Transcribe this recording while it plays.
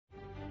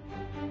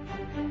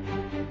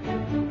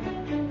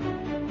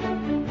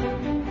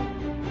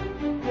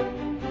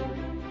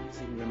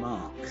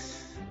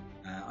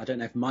I don't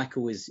know if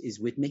Michael is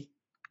with me.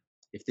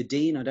 If the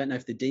Dean, I don't know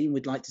if the Dean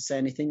would like to say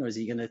anything, or is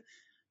he going to...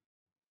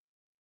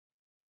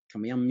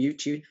 Can we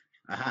unmute you?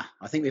 Aha,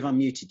 I think we've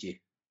unmuted you.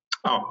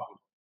 Oh,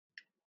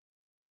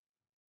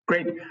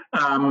 great.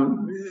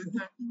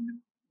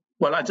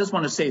 Well, I just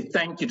want to say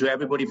thank you to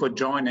everybody for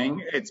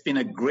joining. It's been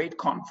a great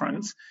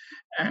conference,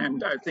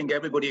 and I think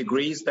everybody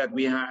agrees that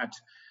we had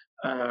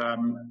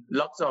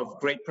lots of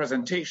great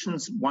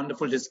presentations,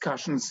 wonderful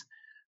discussions.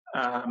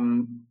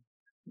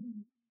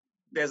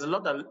 There's a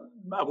lot that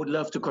I would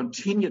love to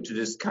continue to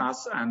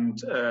discuss, and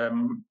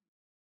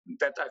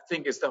that I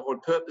think is the whole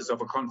purpose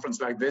of a conference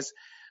like this,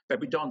 that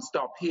we don't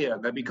stop here,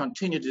 that we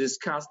continue to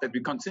discuss, that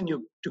we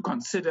continue to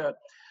consider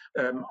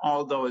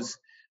all those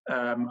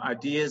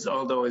ideas,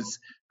 all those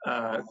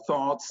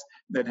thoughts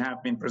that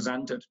have been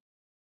presented.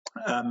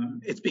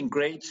 It's been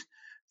great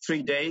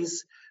 3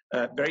 days,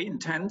 very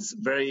intense,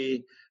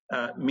 very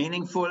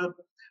meaningful,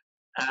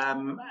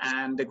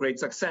 and a great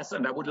success.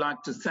 And I would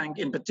like to thank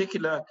in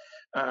particular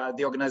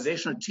the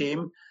organizational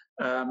team,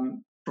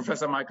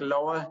 Professor Michael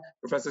Lauer,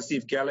 Professor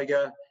Steve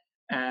Gallagher,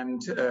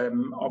 and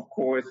of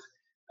course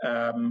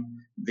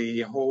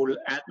the whole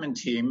admin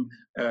team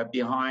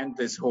behind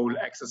this whole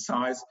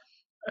exercise.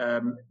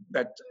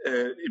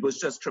 It was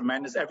just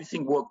tremendous.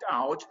 Everything worked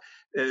out.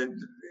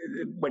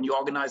 When you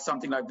organize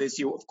something like this,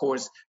 you, of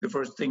course, the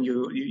first thing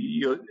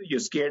you're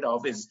scared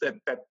of is that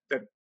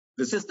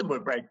the system will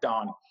break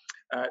down.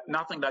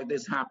 Nothing like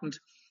this happened.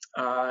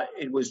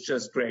 It was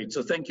just great.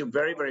 So thank you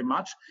very, very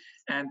much.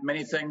 And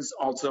many thanks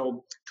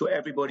also to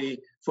everybody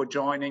for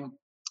joining.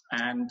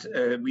 And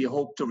we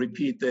hope to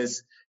repeat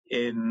this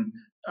in,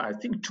 I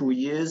think, 2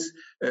 years,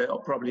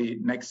 or probably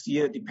next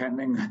year,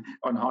 depending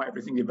on how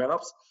everything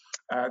develops.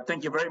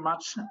 Thank you very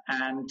much.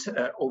 And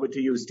over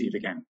to you, Steve,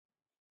 again.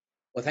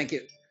 Well, thank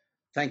you.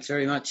 Thanks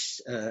very much,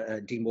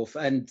 Dean Wolf.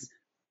 And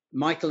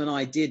Michael and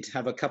I did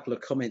have a couple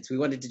of comments. We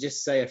wanted to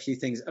just say a few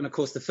things. And of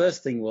course, the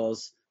first thing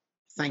was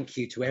thank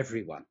you to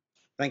everyone.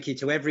 Thank you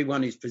to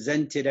everyone who's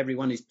presented,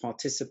 everyone who's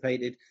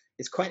participated.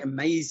 It's quite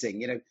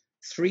amazing.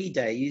 3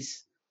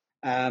 days.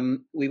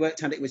 We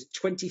worked out it was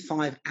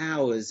 25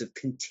 hours of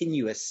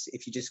continuous,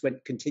 if you just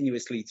went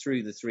continuously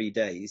through the 3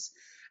 days.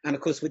 And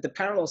of course, with the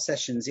parallel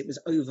sessions, it was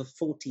over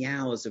 40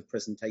 hours of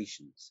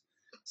presentations.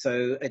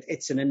 So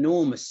it's an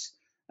enormous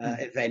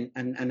event.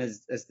 And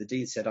as the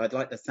Dean said, I'd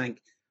like to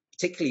thank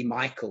particularly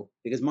Michael,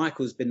 because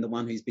Michael's been the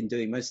one who's been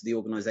doing most of the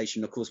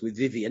organization, of course, with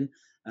Vivian.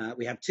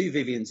 We have 2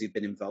 Vivians who've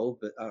been involved,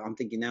 but I'm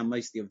thinking now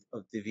mostly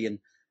of Vivian,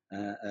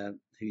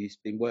 who's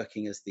been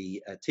working as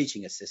the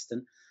teaching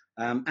assistant.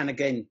 And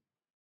again,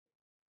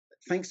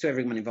 thanks to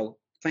everyone involved.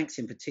 Thanks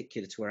in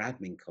particular to our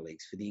admin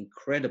colleagues for the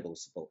incredible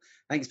support.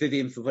 Thanks,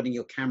 Vivian, for putting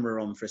your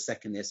camera on for a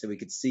second there so we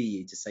could see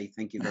you, to say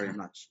thank you very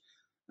much.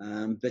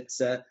 But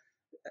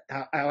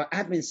our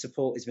admin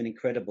support has been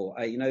incredible.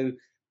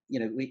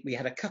 We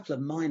had a couple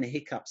of minor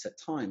hiccups at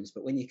times,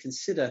 but when you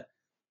consider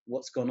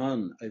what's gone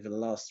on over the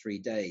last 3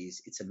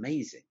 days, it's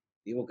amazing.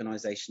 The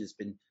organization has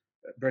been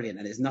brilliant,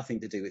 and it's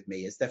nothing to do with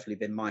me. It's definitely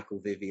been Michael,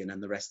 Vivian,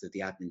 and the rest of the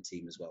admin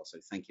team as well. So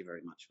thank you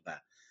very much for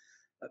that.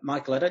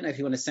 Michael, I don't know if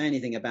you want to say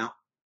anything about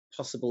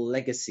possible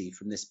legacy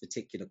from this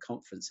particular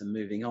conference and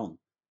moving on.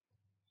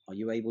 Are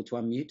you able to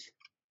unmute?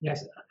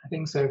 Yes, I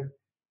think so.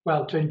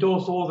 Well, to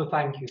endorse all the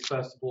thank yous,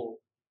 first of all,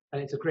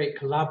 and it's a great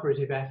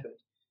collaborative effort.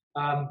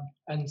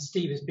 And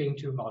Steve is being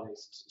too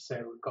modest, so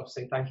we've got to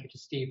say thank you to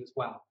Steve as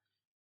well.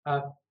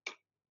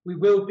 We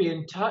will be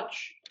in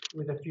touch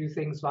with a few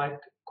things like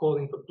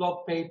calling for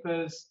blog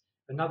papers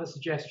and other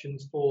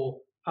suggestions for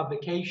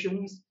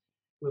publications.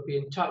 We'll be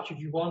in touch if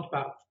you want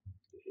about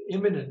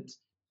imminent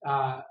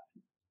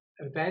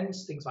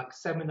events, things like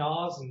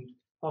seminars and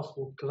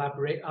possible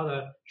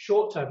other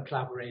short-term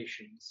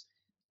collaborations.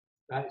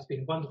 It's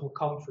been a wonderful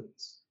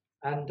conference,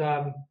 and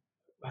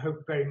I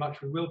hope very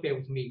much we will be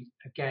able to meet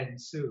again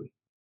soon.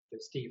 So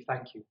Steve,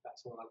 thank you.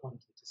 That's all I wanted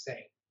to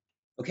say.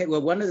 Okay,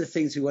 well, one of the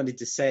things we wanted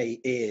to say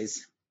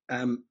is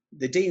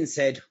the Dean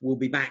said we'll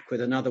be back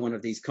with another one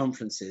of these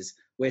conferences.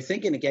 We're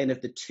thinking again of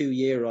the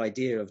 2-year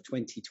idea of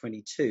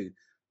 2022.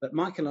 But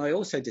Mike and I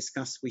also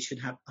discussed we should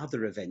have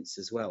other events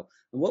as well.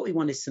 And what we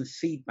want is some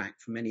feedback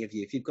from any of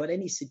you. If you've got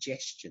any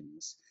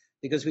suggestions,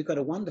 because we've got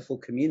a wonderful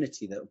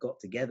community that have got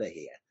together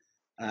here.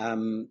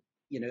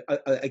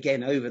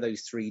 Again, over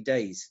those 3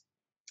 days,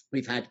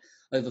 we've had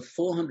over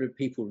 400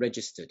 people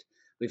registered.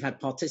 We've had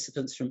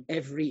participants from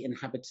every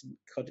inhabited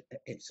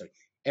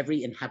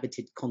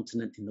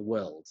continent in the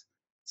world.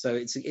 So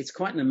it's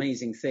quite an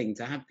amazing thing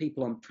to have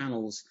people on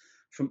panels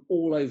from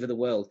all over the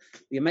world.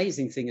 The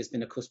amazing thing has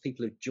been, of course,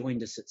 people have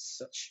joined us at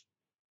such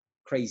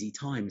crazy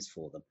times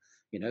for them.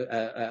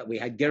 We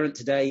had Geraint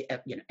today.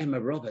 Emma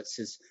Roberts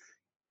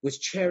was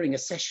chairing a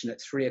session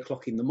at 3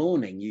 o'clock in the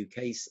morning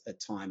UK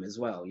time as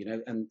well.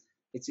 And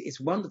it's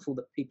wonderful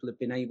that people have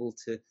been able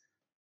to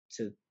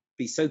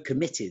be so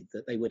committed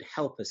that they would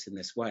help us in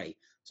this way.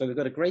 So we've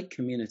got a great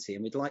community,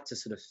 and we'd like to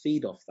sort of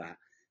feed off that.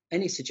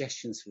 Any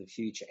suggestions for the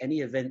future,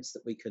 any events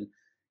that we can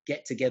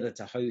get together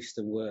to host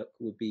and work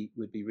would be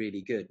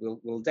really good.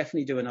 We'll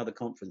definitely do another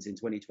conference in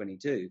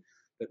 2022,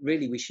 but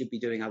really we should be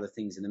doing other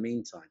things in the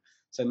meantime.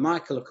 So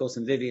Michael, of course,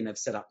 and Vivian have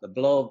set up the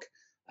blog.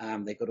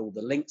 They've got all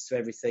the links to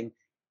everything.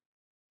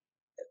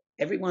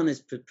 Everyone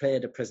has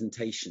prepared a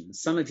presentation.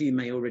 Some of you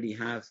may already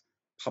have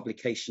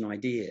publication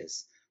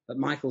ideas, but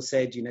Michael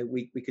said, you know,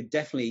 we could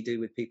definitely do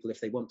with people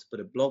if they want to put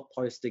a blog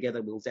post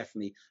together, we'll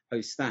definitely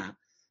host that.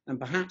 And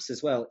perhaps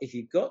as well, if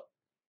you've got,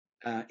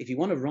 if you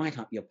want to write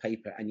up your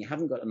paper and you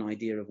haven't got an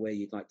idea of where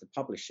you'd like to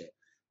publish it,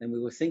 then we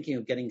were thinking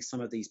of getting some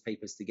of these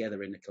papers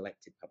together in a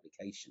collected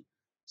publication.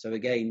 So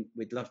again,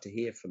 we'd love to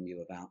hear from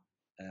you about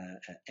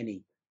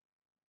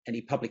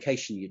any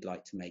publication you'd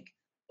like to make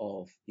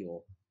of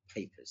your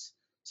papers.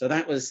 So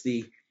that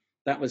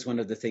was one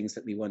of the things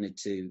that we wanted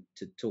to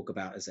talk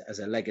about as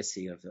a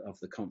legacy of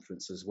the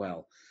conference as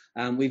well.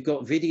 We've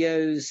got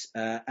videos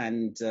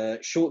and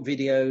short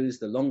videos,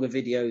 the longer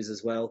videos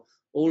as well.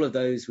 All of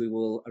those we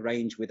will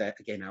arrange with,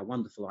 again, our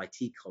wonderful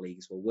IT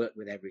colleagues. We'll work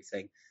with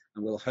everything,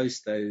 and we'll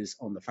host those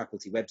on the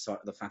faculty website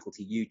or the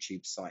faculty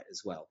YouTube site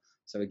as well.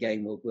 So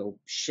again, we'll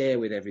share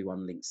with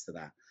everyone links to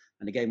that.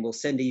 And again, we'll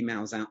send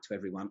emails out to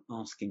everyone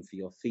asking for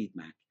your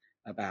feedback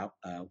about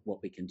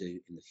what we can do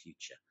in the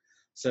future.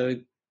 So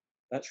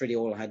that's really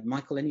all I had.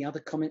 Michael, any other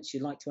comments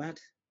you'd like to add?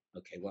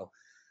 Okay, well,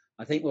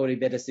 I think what we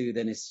better do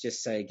then is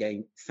just say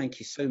again, thank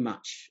you so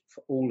much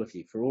for all of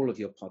you, for all of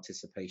your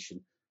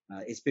participation.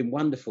 It's been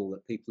wonderful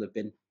that people have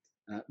been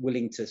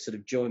willing to sort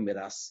of join with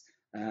us.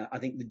 I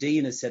think the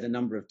Dean has said a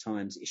number of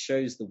times, it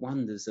shows the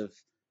wonders of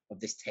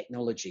this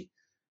technology.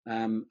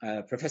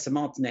 Professor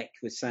Martinek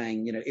was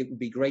saying, you know, it would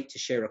be great to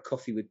share a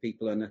coffee with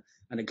people and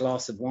a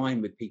glass of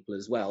wine with people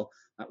as well.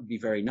 That would be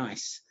very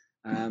nice.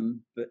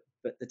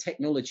 But the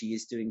technology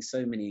is doing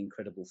so many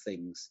incredible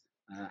things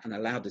and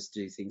allowed us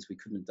to do things we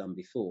couldn't have done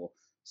before.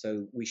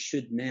 So we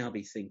should now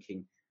be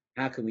thinking,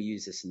 how can we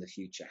use this in the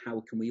future?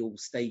 How can we all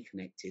stay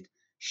connected,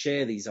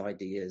 share these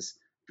ideas,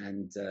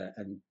 and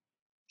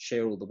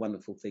share all the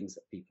wonderful things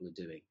that people are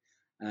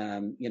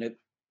doing? You know,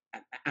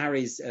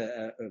 Ari's,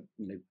 you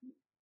know,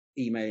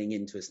 emailing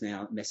into us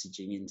now,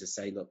 messaging in to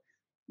say, look,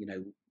 you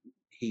know,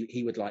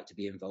 he would like to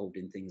be involved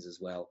in things as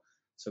well.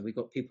 So we've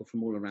got people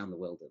from all around the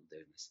world that are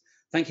doing this.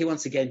 Thank you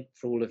once again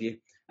for all of you.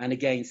 And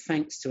again,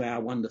 thanks to our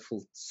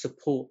wonderful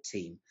support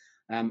team.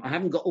 I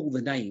haven't got all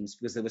the names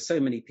because there were so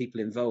many people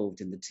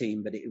involved in the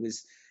team, but it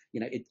was,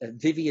 you know,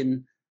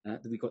 Vivian,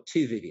 we've got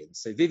two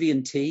Vivians. So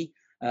Vivian T,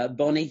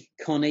 Bonnie,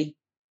 Connie,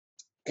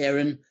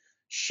 Erin,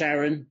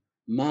 Sharon,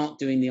 Mark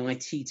doing the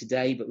IT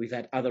today, but we've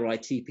had other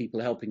IT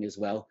people helping as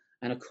well.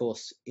 And of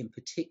course, in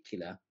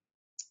particular,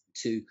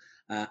 to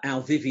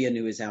our Vivian,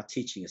 who is our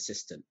teaching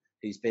assistant,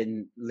 who's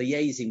been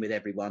liaising with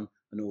everyone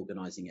and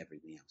organising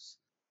everything else.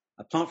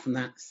 Apart from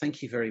that,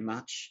 thank you very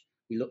much.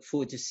 We look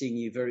forward to seeing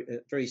you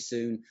very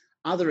soon.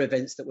 Other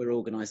events that we're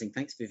organising,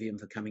 thanks Vivian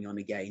for coming on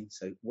again.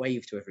 So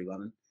wave to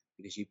everyone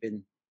because you've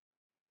been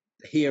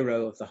the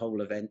hero of the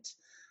whole event.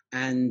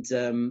 And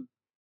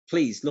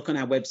please look on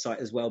our website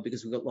as well,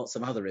 because we've got lots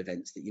of other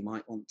events that you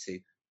might want to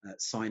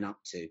sign up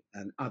to,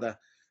 and other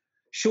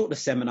shorter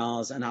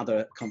seminars and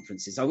other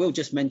conferences. I will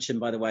just mention,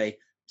 by the way,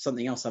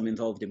 something else I'm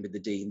involved in with the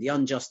Dean, the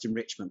Unjust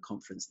Enrichment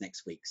Conference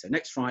next week. So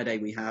next Friday,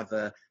 we have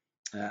a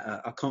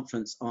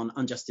conference on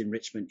unjust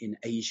enrichment in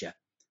Asia.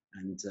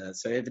 And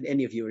so if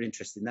any of you are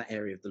interested in that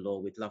area of the law,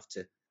 we'd love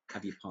to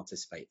have you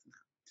participate in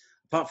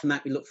that. Apart from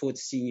that, we look forward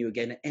to seeing you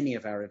again at any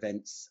of our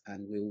events,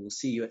 and we will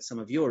see you at some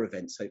of your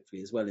events,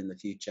 hopefully, as well in the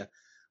future.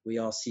 We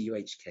are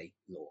CUHK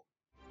Law.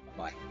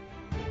 Bye-bye.